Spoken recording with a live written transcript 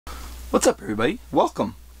What's up, everybody?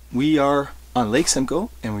 Welcome. We are on Lake Simcoe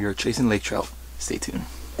and we are chasing lake trout. Stay tuned.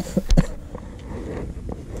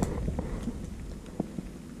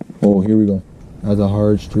 Oh, here we go. That's a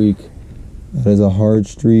hard streak. That is a hard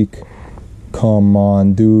streak. Come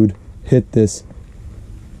on, dude. Hit this.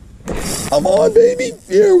 Come on, baby.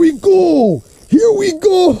 Here we go. Here we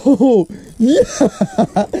go. Yeah.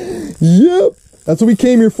 Yep. That's what we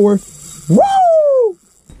came here for. Woo!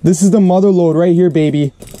 This is the mother lode right here,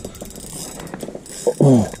 baby.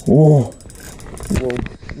 Oh, whoa. Whoa,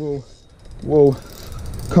 whoa, whoa.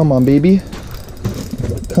 Come on, baby.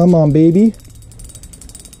 Come on, baby.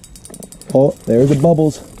 Oh, there's the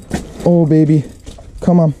bubbles. Oh, baby.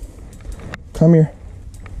 Come on. Come here.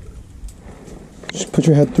 Just put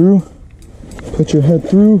your head through. Put your head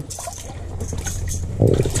through.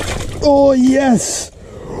 Oh, yes.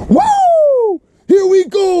 Woo! Here we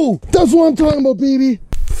go. That's what I'm talking about, baby.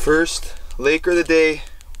 First Laker of the day.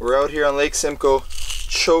 We're out here on Lake Simcoe.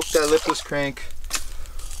 Choked that lipless crank.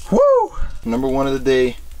 Woo! Number one of the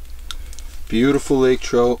day. Beautiful lake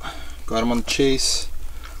trout. Got him on the chase.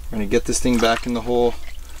 We're gonna get this thing back in the hole.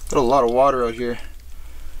 Got a lot of water out here.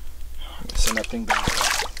 I'm gonna send that thing back.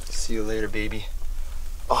 See you later, baby.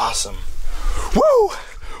 Awesome. Woo!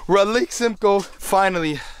 We're at Lake Simcoe.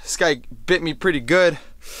 Finally, this guy bit me pretty good.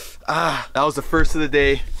 That was the first of the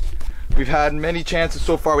day. We've had many chances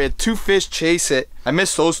so far. We had 2 fish chase it. I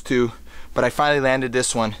missed those 2, but I finally landed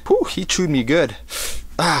this one. Whew, he chewed me good.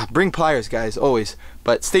 Bring pliers, guys, always.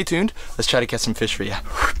 But stay tuned. Let's try to catch some fish for you.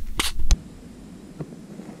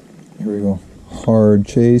 Here we go. Hard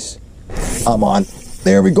chase. I'm on.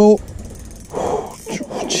 There we go. Oh,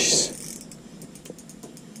 jeez.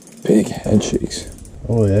 Big head shakes.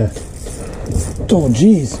 Oh, yeah. Oh,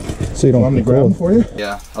 jeez. So you don't want me to grab him for you?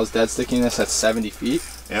 Yeah, I was dead sticking this at 70 feet.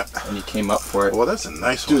 Yeah. And he came up for it. Well, that's a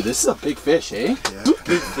nice one. Dude, this is a big fish, eh? Yeah.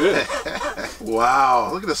 Big fish. Wow.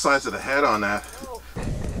 Look at the size of the head on that.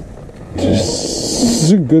 This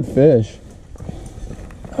is a good fish.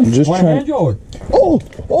 I'm just trying. Oh!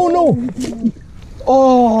 Oh no!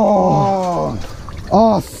 Oh!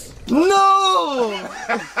 Off! No!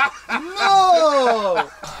 No!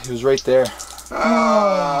 He was right there.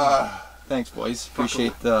 Thanks, boys.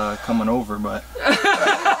 Appreciate coming over, but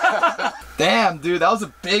damn, dude, that was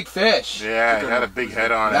a big fish. Yeah, it had a big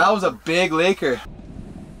head on it. That was a big Laker.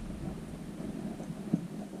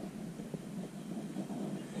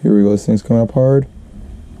 Here we go. This thing's coming up hard.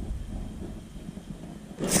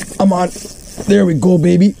 I'm on. There we go,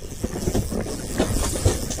 baby.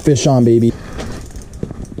 Fish on, baby.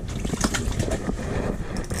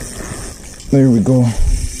 There we go.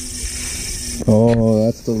 Oh,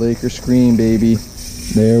 that's the Laker scream, baby.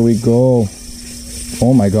 There we go.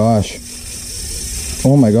 Oh my gosh.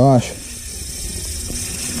 Oh my gosh.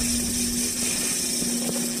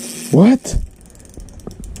 What?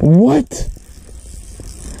 What?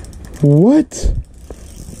 What?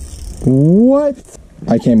 What?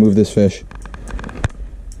 I can't move this fish.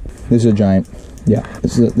 This is a giant. Yeah,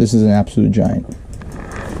 this is an absolute giant.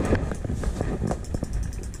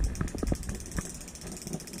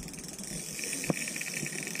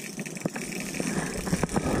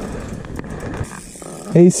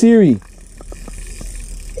 Hey Siri,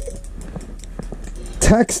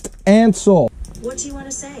 text Ansel. What do you want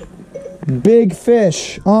to say? Big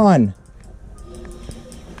fish on.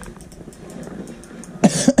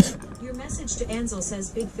 Your message to Ansel says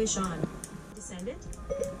big fish on. Send it?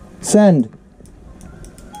 Send.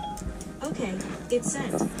 Okay, it's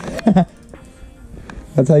sent.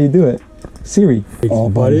 That's how you do it. Siri. Oh,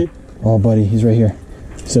 buddy. Oh, buddy, he's right here.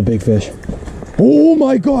 It's a big fish. Oh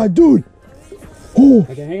my God, dude. Oh.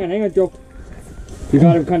 Okay, hang on, Joe. You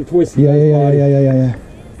got him kind of twisted. Yeah.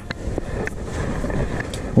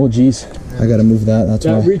 Oh, geez. I gotta move that. That's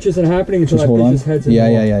why. That reach isn't happening until Just that hold on. fish's head's in.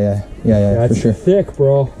 Yeah, That's for sure. thick,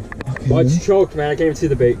 bro. Okay. Oh, it's choked, man. I can't even see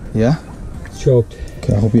the bait. Yeah? It's choked.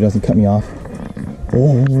 Okay, I hope he doesn't cut me off.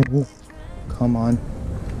 Oh. Come on.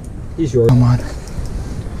 He's yours. Come on.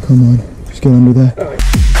 Come on. Just get under that.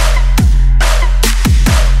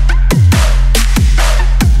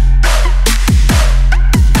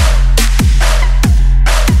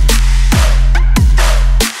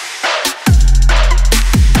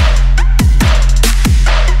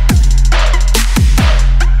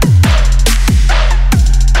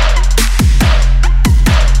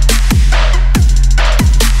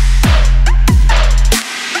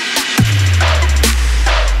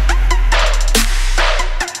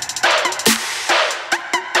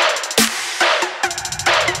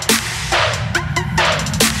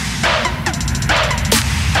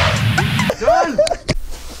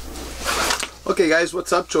 Okay guys,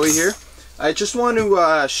 what's up? Joey here. I just want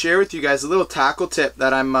to share with you guys a little tackle tip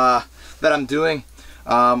that I'm doing.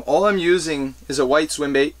 All I'm using is a white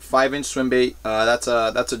swim bait, 5-inch swim bait. That's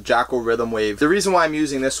a Jackal Rhythm Wave. The reason why I'm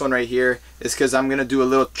using this one right here is because I'm gonna do a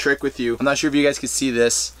little trick with you. I'm not sure if you guys can see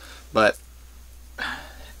this, but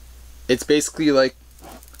it's basically like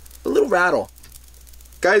a little rattle.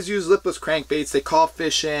 Guys use lipless crankbaits, they call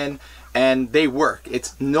fish in, and they work.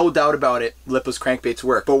 It's no doubt about it, lipless crankbaits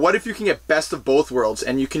work. But what if you can get best of both worlds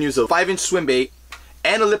and you can use a 5-inch swim bait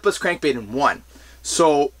and a lipless crankbait in one?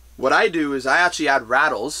 So what I do is I actually add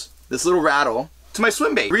rattles, this little rattle, to my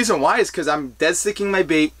swim bait. The reason why is because I'm dead sticking my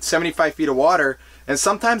bait 75 feet of water, and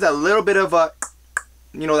sometimes that little bit of a,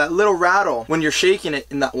 you know, that little rattle, when you're shaking it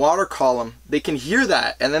in that water column, they can hear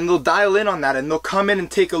that, and then they'll dial in on that, and they'll come in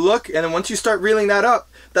and take a look, and then once you start reeling that up,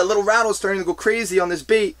 that little rattle is starting to go crazy on this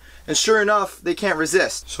bait, and sure enough, they can't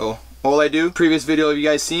resist. So all I do, previous video you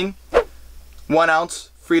guys seen, 1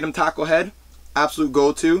 ounce Freedom tackle head, absolute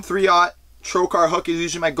go-to. 3/0 Trocar hook is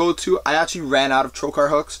usually my go-to. I actually ran out of Trocar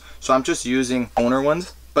hooks, so I'm just using owner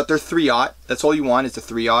ones, but they're 3/0. That's all you want is the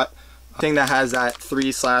 3/0 thing that has that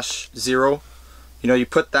 3/0. You know, you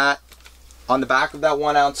put that on the back of that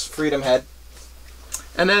 1 ounce Freedom head.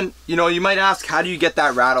 And then, you know, you might ask, how do you get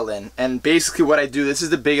that rattle in? And basically what I do, this is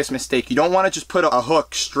the biggest mistake. You don't want to just put a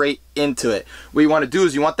hook straight into it. What you want to do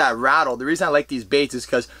is you want that rattle. The reason I like these baits is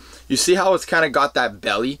because you see how it's kind of got that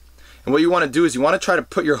belly? And what you want to do is you want to try to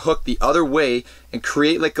put your hook the other way and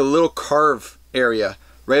create like a little carve area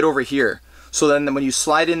right over here. So then when you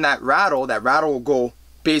slide in that rattle will go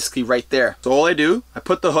basically right there. So all I do, I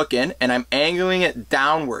put the hook in and I'm angling it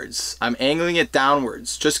downwards. I'm angling it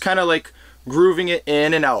downwards, just kind of like grooving it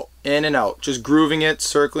in and out, just grooving it,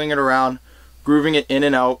 circling it around, grooving it in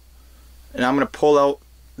and out, and I'm gonna pull out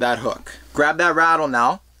that hook. Grab that rattle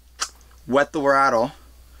now, wet the rattle,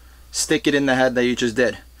 stick it in the head that you just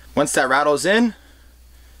did. Once that rattle's in,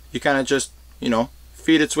 you kind of just, you know,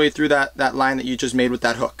 feed its way through that line that you just made with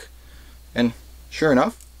that hook. And sure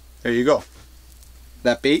enough, there you go.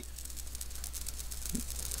 That bait,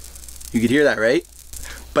 you could hear that, right?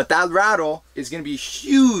 But that rattle is going to be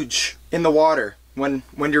huge in the water when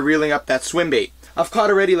you're reeling up that swim bait. I've caught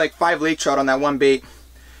already like 5 lake trout on that one bait,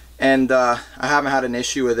 and I haven't had an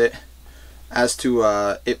issue with it as to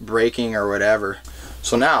it breaking or whatever.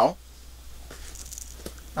 So now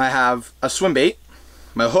I have a swim bait,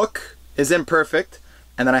 my hook is imperfect,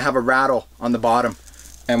 and then I have a rattle on the bottom.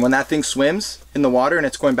 And when that thing swims in the water and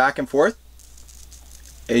it's going back and forth,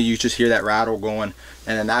 you just hear that rattle going,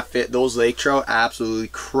 and then those lake trout absolutely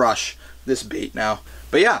crush this bait now.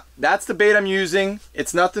 But yeah, that's the bait I'm using.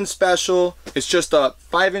 It's nothing special. It's just a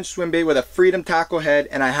 5-inch swim bait with a Freedom tackle head,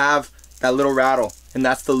 and I have that little rattle, and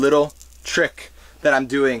that's the little trick that I'm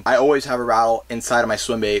doing. I always have a rattle inside of my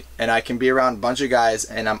swim bait, and I can be around a bunch of guys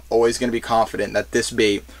and I'm always going to be confident that this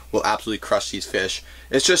bait will absolutely crush these fish.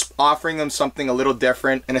 It's just offering them something a little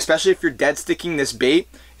different, and especially if you're dead sticking this bait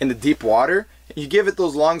in the deep water, you give it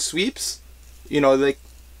those long sweeps, you know, like,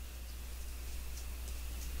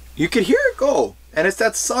 you can hear it go. And it's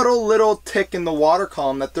that subtle little tick in the water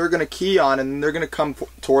column that they're going to key on, and they're going to come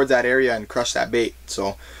towards that area and crush that bait.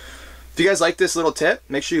 So if you guys like this little tip,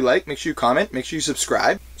 make sure you like, make sure you comment, make sure you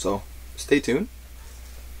subscribe. So stay tuned.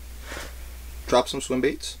 Drop some swim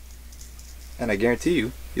baits, and I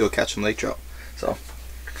guarantee you'll catch some lake trout. So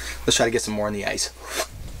let's try to get some more on the ice.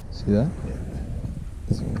 See that? Yeah.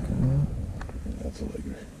 That's a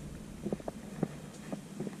legger.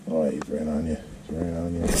 Oh, he's right on you. He's right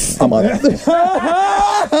on you. I'm on it.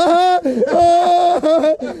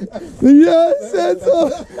 Yes,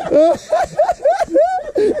 Ansel.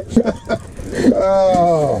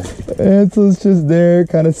 Oh. Ansel's just there,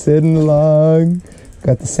 kind of sitting along.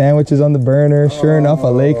 Got the sandwiches on the burner. Sure enough, a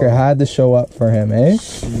Laker had to show up for him, eh?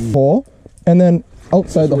 Hole, and then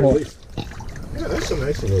outside the hole. Yeah, that's a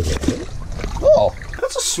nice little bit. Oh,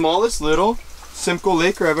 that's the smallest little Simcoe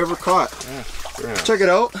Laker I've ever caught. Yeah, very nice. Check it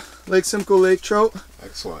out, Lake Simcoe lake trout.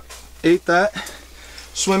 Excellent. Ate that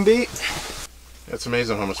swim bait. It's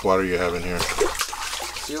amazing how much water you have in here.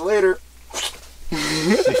 See you later.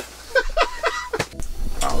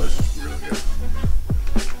 Wow, this is really good.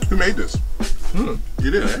 Who made this? You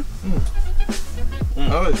did, eh?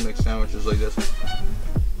 I always make sandwiches like this.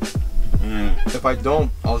 If I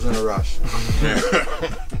don't, I was in a rush.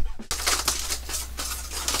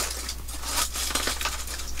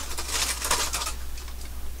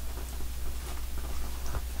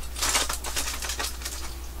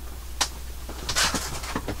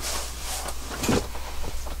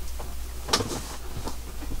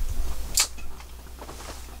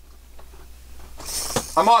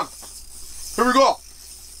 I'm on. Here we go.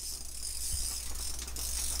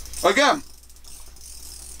 Again.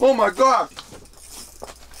 Oh my God.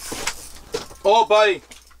 Oh buddy,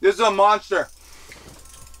 this is a monster.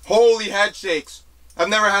 Holy head shakes. I've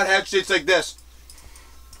never had head shakes like this.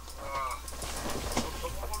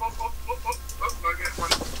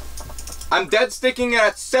 I'm dead sticking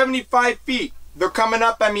at 75 feet. They're coming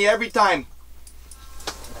up at me every time.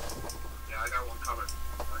 Yeah, I got one coming.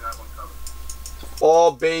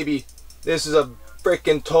 Oh baby, this is a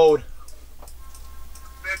freaking toad.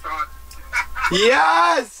 Fish on.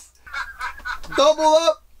 Yes! Double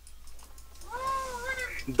up!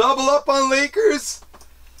 Double up on Lakers.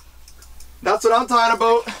 That's what I'm talking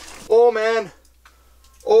about. Oh man.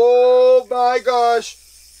 Oh my gosh.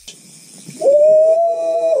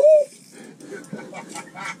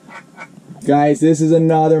 Guys, this is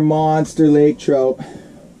another monster lake trout.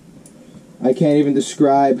 I can't even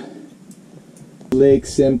describe. Lake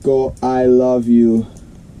Simcoe, I love you.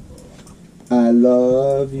 I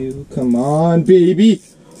love you. Come on, baby.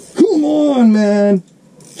 Come on, man.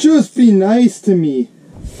 Just be nice to me.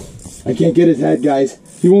 I can't get his head, guys.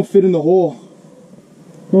 He won't fit in the hole.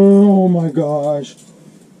 Oh my gosh.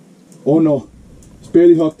 Oh no. He's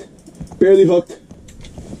barely hooked. Barely hooked.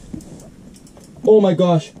 Oh my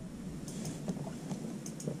gosh.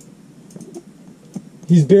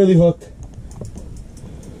 He's barely hooked.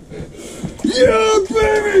 Yeah,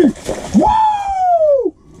 baby!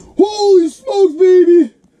 Woo! Holy smokes,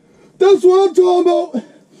 baby! That's what I'm talking about.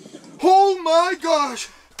 Oh my gosh!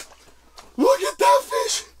 Look at that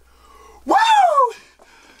fish! Woo!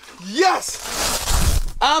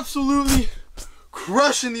 Yes! Absolutely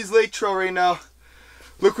crushing these lake trout right now.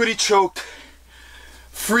 Look what he choked.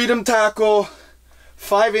 Freedom tackle,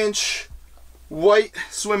 5-inch white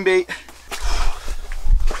swim bait.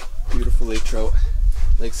 Beautiful lake trout,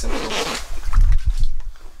 Lake Simcoe.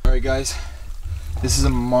 Alright guys, this is a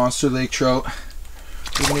monster lake trout.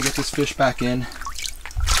 We're gonna get this fish back in.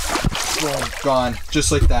 Boom, gone,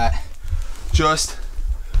 just like that. Just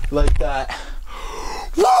like that.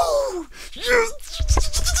 Woo!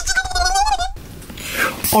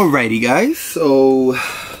 Alrighty guys, so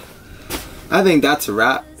I think that's a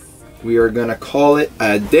wrap. We are gonna call it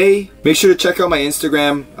a day. Make sure to check out my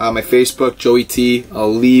Instagram, my Facebook, Joey T.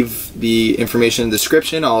 I'll leave the information in the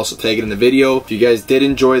description. I'll also tag it in the video. If you guys did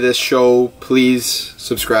enjoy this show, please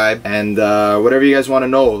subscribe. And whatever you guys want to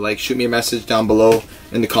know, like shoot me a message down below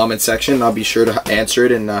in the comment section. I'll be sure to answer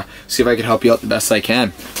it and see if I can help you out the best I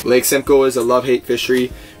can. Lake Simcoe is a love-hate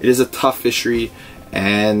fishery. It is a tough fishery,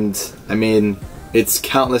 and I mean, it's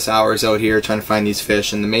countless hours out here trying to find these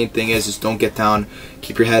fish, and the main thing is don't get down,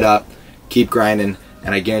 keep your head up, keep grinding,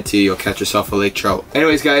 and I guarantee you'll catch yourself a lake trout.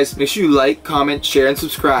 Anyways guys, make sure you like, comment, share, and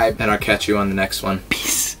subscribe, and I'll catch you on the next one.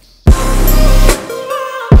 Peace.